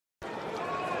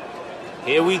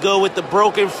Here we go with the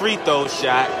broken free throw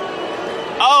shot.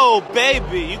 Oh,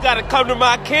 baby, you gotta come to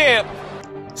my camp.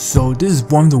 So this is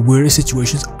one of the weirdest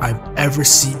situations I've ever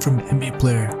seen from an NBA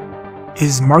player.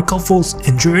 Is Markelle Fultz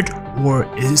injured, or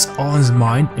is this all in his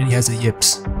mind and he has the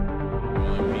yips?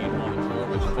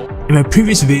 In my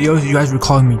previous videos, you guys were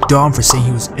calling me dumb for saying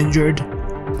he was injured,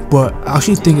 but I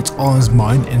actually think it's all in his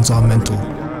mind and it's all mental.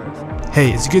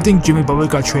 Hey, it's a good thing Jimmy Butler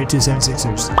got traded to the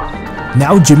 76ers.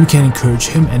 Now Jimmy can encourage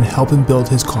him and help him build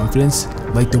his confidence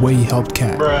like the way he helped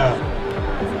Cat.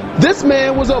 This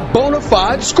man was a bona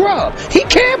fide scrub. He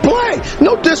can't play.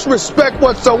 No disrespect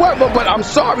whatsoever, but I'm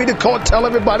sorry to tell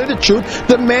everybody the truth.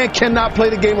 The man cannot play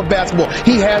the game of basketball.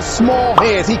 He has small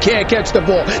hands. He can't catch the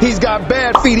ball. He's got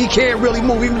bad feet. He can't really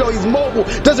move, even though he's mobile.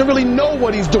 Doesn't really know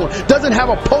what he's doing. Doesn't have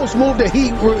a post move that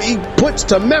he puts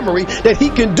to memory that he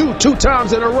can do 2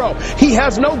 times in a row. He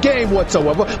has no game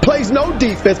whatsoever. Plays no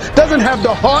defense. Doesn't have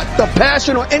the heart, the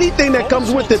passion, or anything that comes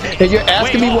with it. And you're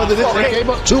asking me whether this gave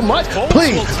up too much?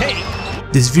 Please.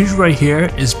 This video right here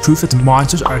is proof that the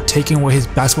monsters are taking away his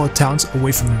basketball talents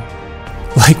away from him.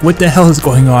 Like, what the hell is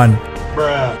going on?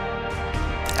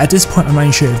 At this point, I'm not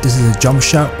even sure if this is a jump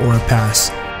shot or a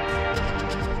pass.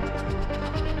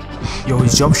 Yo,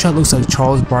 his jump shot looks like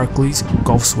Charles Barkley's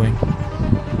golf swing.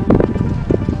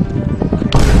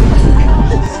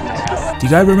 Do you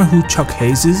guys remember who Chuck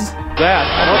Hayes is? Got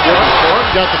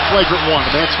the flagrant one,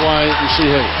 and that's why you see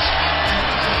Hayes.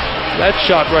 That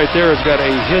shot right there has got a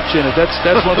hitch in it. That's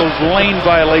one of those lane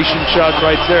violation shots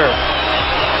right there.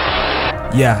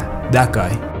 Yeah, that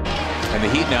guy. And the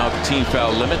Heat now at the team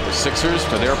foul limit. The Sixers,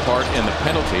 for their part in the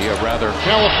penalty, a rather...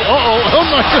 Oh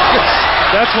my goodness.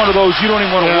 That's one of those you don't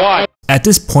even want to watch. At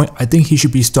this point, I think he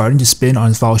should be starting to spin on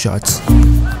his foul shots.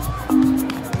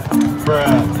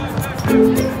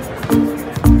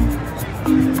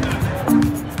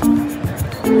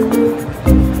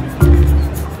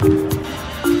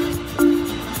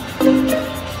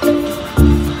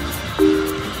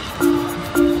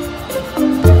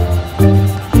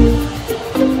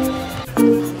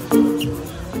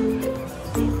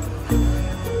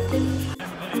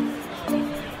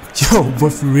 Yo,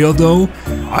 but for real though,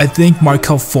 I think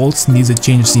Markelle Fultz needs a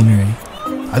change of scenery.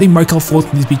 I think Markelle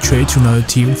Fultz needs to be traded to another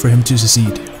team for him to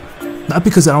succeed. Not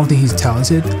because I don't think he's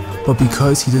talented, but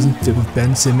because he doesn't fit with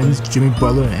Ben Simmons, Jimmy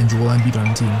Butler, and Joel Embiid on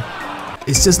the team.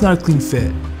 It's just not a clean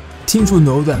fit. Teams will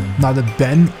know that neither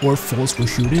Ben or Fultz will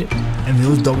shoot it, and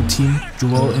they'll double team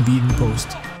Joel Embiid in the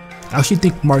post. I actually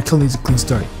think Markelle needs a clean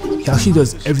start. He actually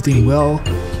does everything well,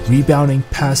 rebounding,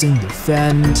 passing,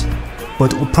 defend,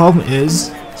 but the problem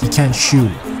is, he can't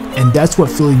shoot, and that's what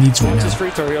Philly needs right now. His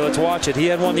free throw here, let's watch it. He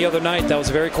had one the other night that was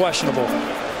very questionable.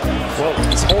 Well,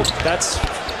 it's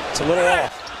a little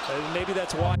off. Maybe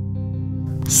that's why.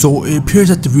 So it appears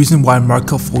that the reason why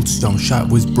Markelle Fultz's jump shot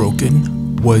was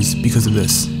broken was because of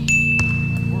this.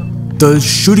 Does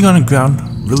shooting on the ground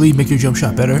really make your jump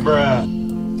shot better?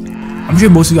 I'm sure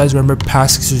most of you guys remember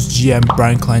past Sixers GM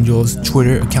Brian Colangelo's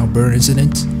Twitter account burner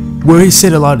incident, where he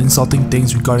said a lot of insulting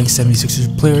things regarding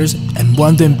 76ers players, and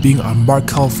one of them being a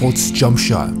Markelle Fultz jump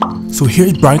shot. So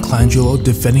here's Brian Colangelo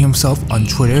defending himself on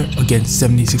Twitter against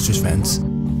 76ers fans.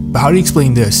 But how do you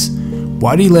explain this?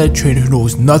 Why do you let a trainer who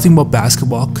knows nothing about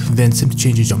basketball convince him to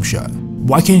change his jump shot?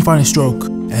 Why can't he find a stroke?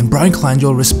 And Brian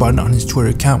Colangelo responded on his Twitter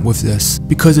account with this: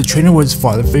 because the trainer was his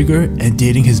father figure and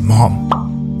dating his mom.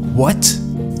 What?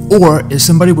 Or if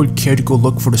somebody would care to go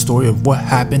look for the story of what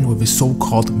happened with his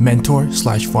so-called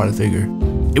mentor/father figure,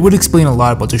 it would explain a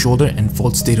lot about the shoulder and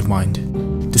Fultz's state of mind.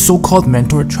 The so-called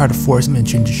mentor tried to force him to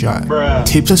change the shot.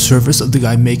 Tapes have surfaced of the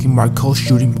guy making Markelle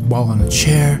shooting while on a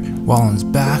chair, while on his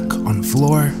back, on the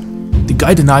floor. The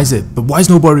guy denies it, but why is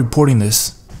nobody reporting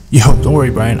this? Yo, don't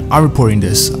worry Brian, I'm reporting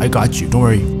this, I got you, don't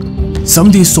worry. Some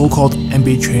of these so-called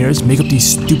NBA trainers make up these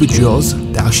stupid drills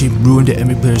that actually ruin the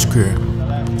NBA player's career.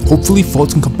 Hopefully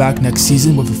Fultz can come back next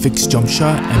season with a fixed jump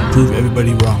shot and prove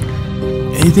everybody wrong.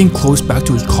 Anything close back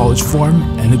to his college form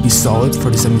and it'll be solid for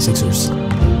the 76ers.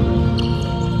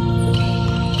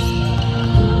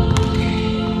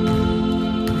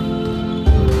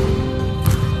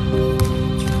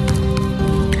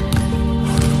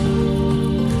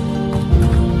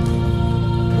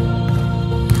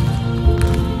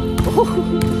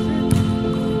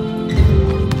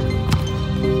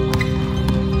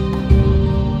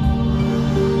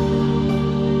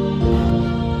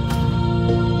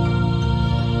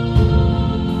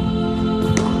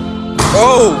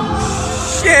 Oh,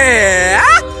 shit!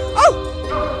 Oh!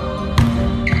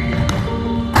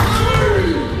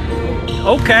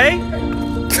 Okay.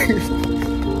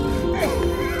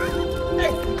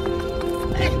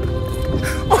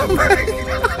 Oh my God.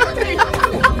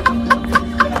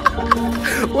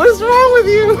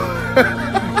 with you?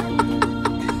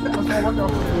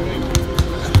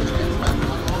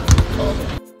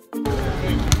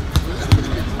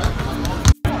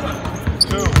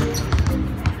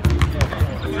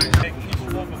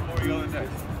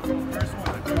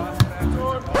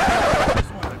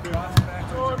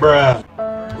 Bruh.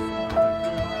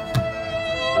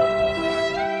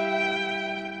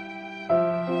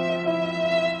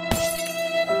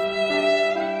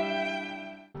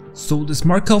 So this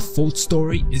Markelle Fultz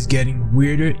story is getting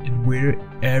weirder and weirder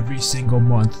every single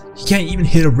month. He can't even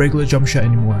hit a regular jump shot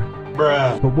anymore.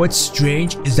 Bruh. But what's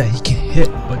strange is that he can hit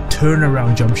a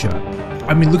turnaround jump shot.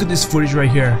 I mean, look at this footage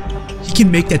right here. He can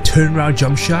make that turnaround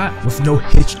jump shot with no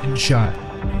hitch in the shot.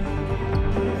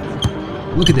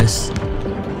 Look at this.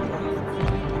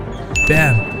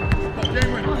 Bam.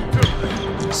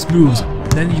 Smooth.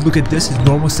 Then you look at this, his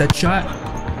normal set shot.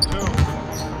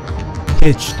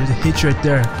 Hitch. There's a hitch right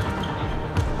there.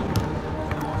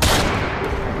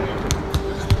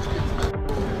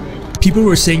 People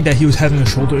were saying that he was having a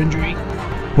shoulder injury,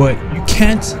 but you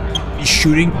can't be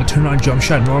shooting a turnaround jump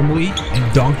shot normally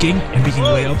and dunking and making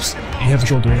layups and you have a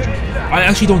shoulder injury. I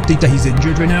actually don't think that he's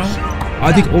injured right now.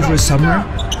 I think over the summer,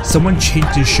 someone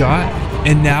changed his shot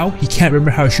and now he can't remember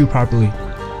how to shoot properly.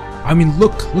 I mean,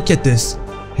 look at this.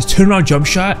 His turnaround jump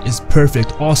shot is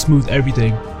perfect, all smooth,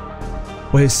 everything.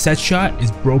 But his set shot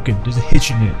is broken, there's a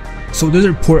hitch in it. So there's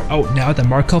a report out now that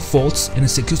Markelle Fultz and the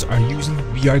Sixers are using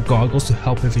VR goggles to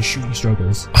help with his shooting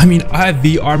struggles. I mean, I have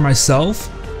VR myself,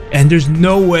 and there's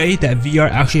no way that VR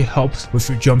actually helps with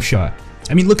your jump shot.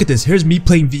 I mean, look at this, here's me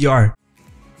playing VR.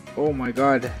 Oh my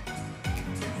god.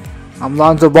 I'm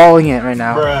Lonzo balling it right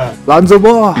now. Bruh. Lonzo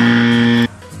ball!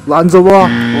 Lonzo ball!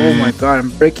 Oh my god,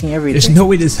 I'm breaking everything. There's no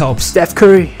way this helps. Steph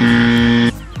Curry!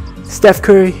 Steph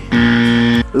Curry!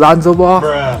 Lonzo ball!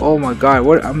 Bruh. Oh my god,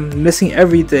 what? I'm missing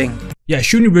everything. Yeah,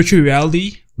 shooting virtual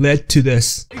reality led to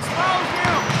this.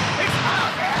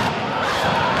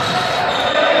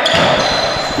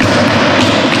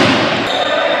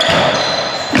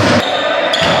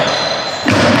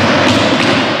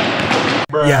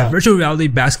 Yeah, virtual reality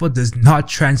basketball does not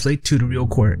translate to the real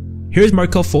court. Here's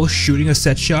Markelle Fultz shooting a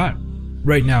set shot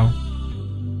right now.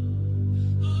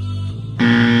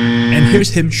 And here's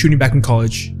him shooting back in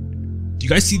college. Do you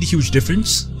guys see the huge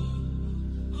difference?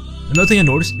 Another thing I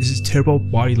noticed is his terrible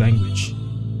body language.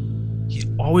 He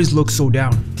always looks so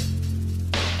down.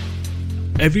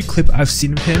 Every clip I've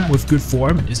seen of him with good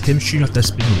form is him shooting off that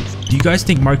spin move. Do you guys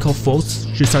think Markelle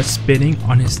Fultz should start spinning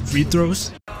on his free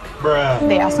throws? Bruh.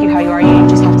 They ask you how you are, you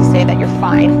just have to say that you're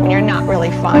fine when you're not really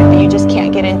fine, but you just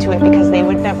can't get into it because they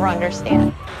would never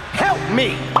understand. Help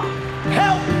me!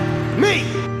 Help me!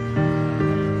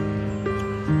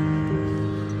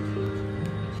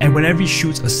 And whenever he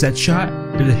shoots a set shot,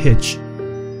 there's a hitch.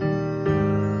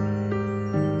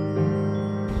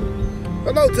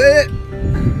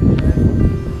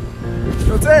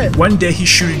 One day he's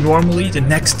shooting normally, the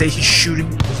next day he's shooting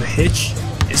with a hitch.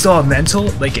 It's all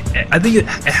mental. Like, I think it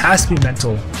has to be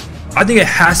mental. I think it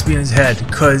has to be in his head,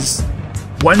 because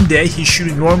one day he's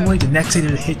shooting normally, the next day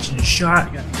there's a hitch in his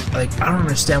shot. Like, I don't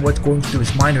understand what's going through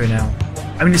his mind right now.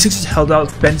 I mean, the Sixers held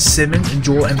out Ben Simmons and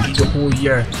Joel Embiid the whole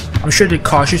year. I'm sure they're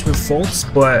cautious with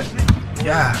Fultz, but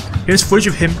yeah. Here's footage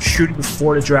of him shooting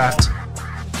before the draft.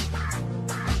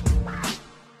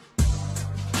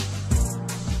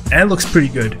 And it looks pretty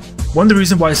good. One of the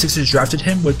reasons why the Sixers drafted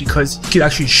him was because he could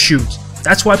actually shoot.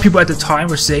 That's why people at the time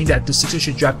were saying that the Sixers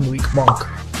should draft Malik Monk.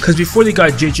 Because before they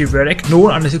got JJ Redick, no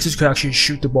one on the Sixers could actually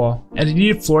shoot the ball. And they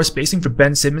needed floor spacing for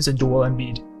Ben Simmons and Joel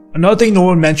Embiid. Another thing no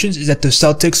one mentions is that the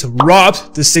Celtics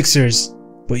robbed the Sixers.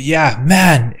 But yeah,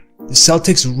 man, the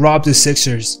Celtics robbed the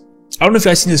Sixers. I don't know if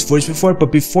you guys seen this footage before,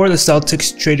 but before the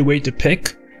Celtics traded away the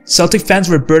pick, Celtic fans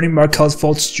were burning Markelle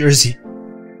Fultz jersey.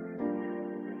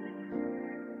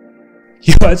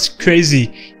 Yo, that's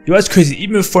crazy. Yo, that's crazy.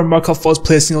 Even before Markelle Fultz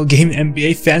played a single game in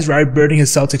NBA, fans were already burning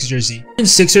his Celtics jersey. And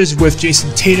Sixers with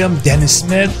Jason Tatum, Dennis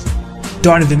Smith,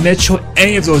 Donovan Mitchell,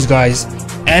 any of those guys,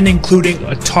 and including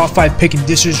a top 5 pick in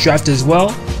this year's draft as well.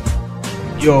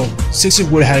 Yo, Sixers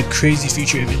would have had a crazy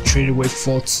future if they traded away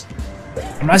Fultz.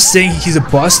 I'm not saying he's a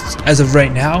bust as of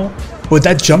right now, but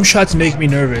that jump shot's making me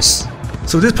nervous.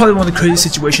 So this is probably one of the craziest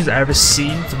situations I've ever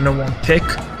seen from the #1 pick.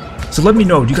 So let me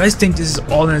know, do you guys think this is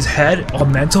all in his head, all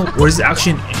mental, or is it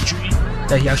actually an injury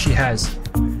that he actually has?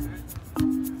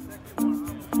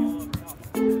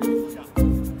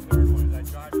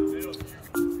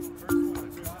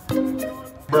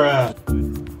 Bruh.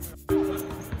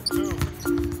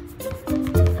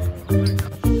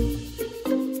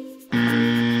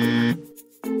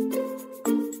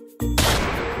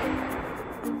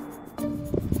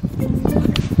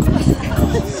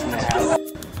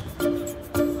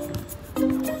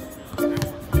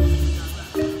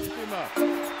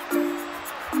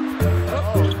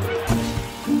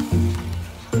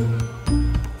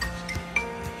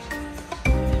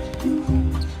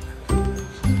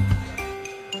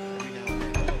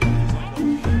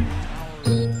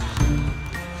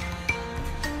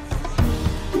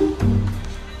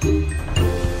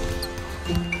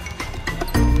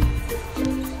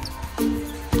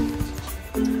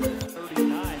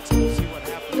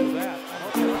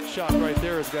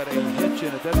 has got a hitch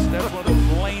in it. That's one of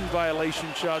those lane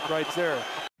violation shots right there.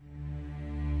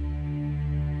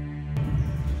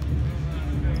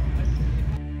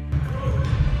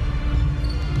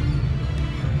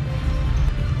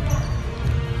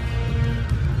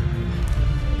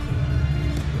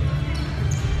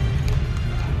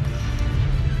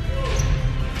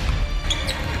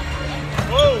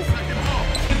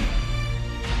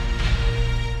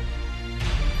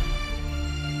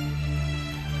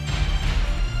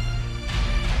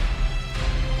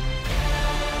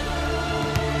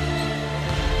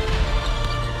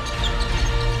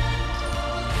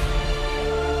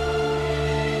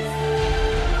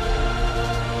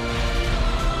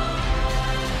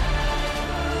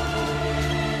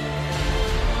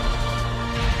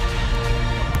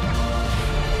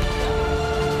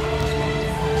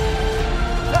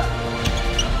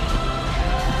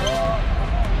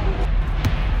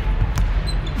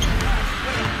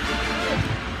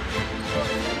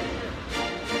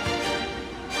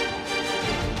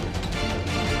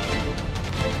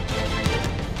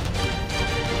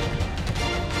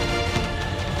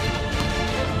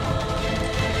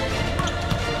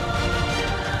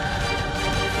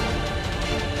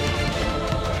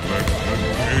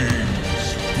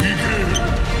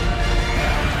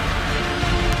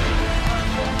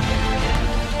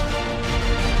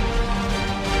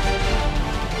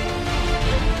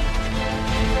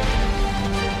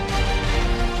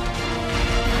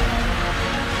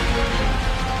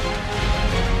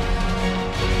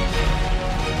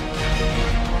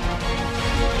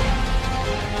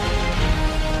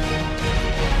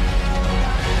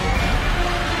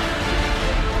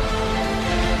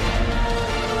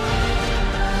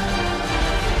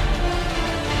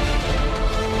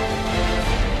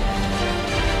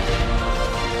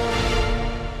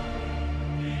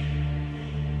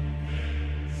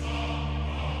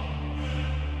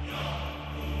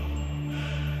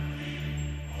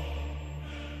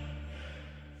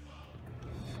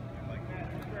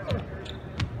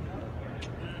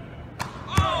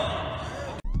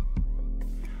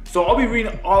 So I'll be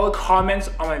reading all the comments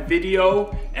on my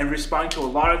video and responding to a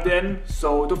lot of them.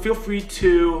 So don't feel free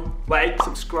to like,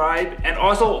 subscribe, and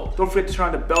also don't forget to turn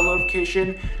on the bell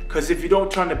notification, because if you don't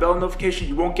turn on the bell notification,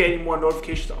 you won't get any more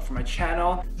notifications from my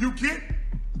channel. You get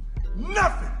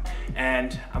nothing.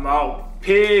 And I'm out.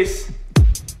 Peace.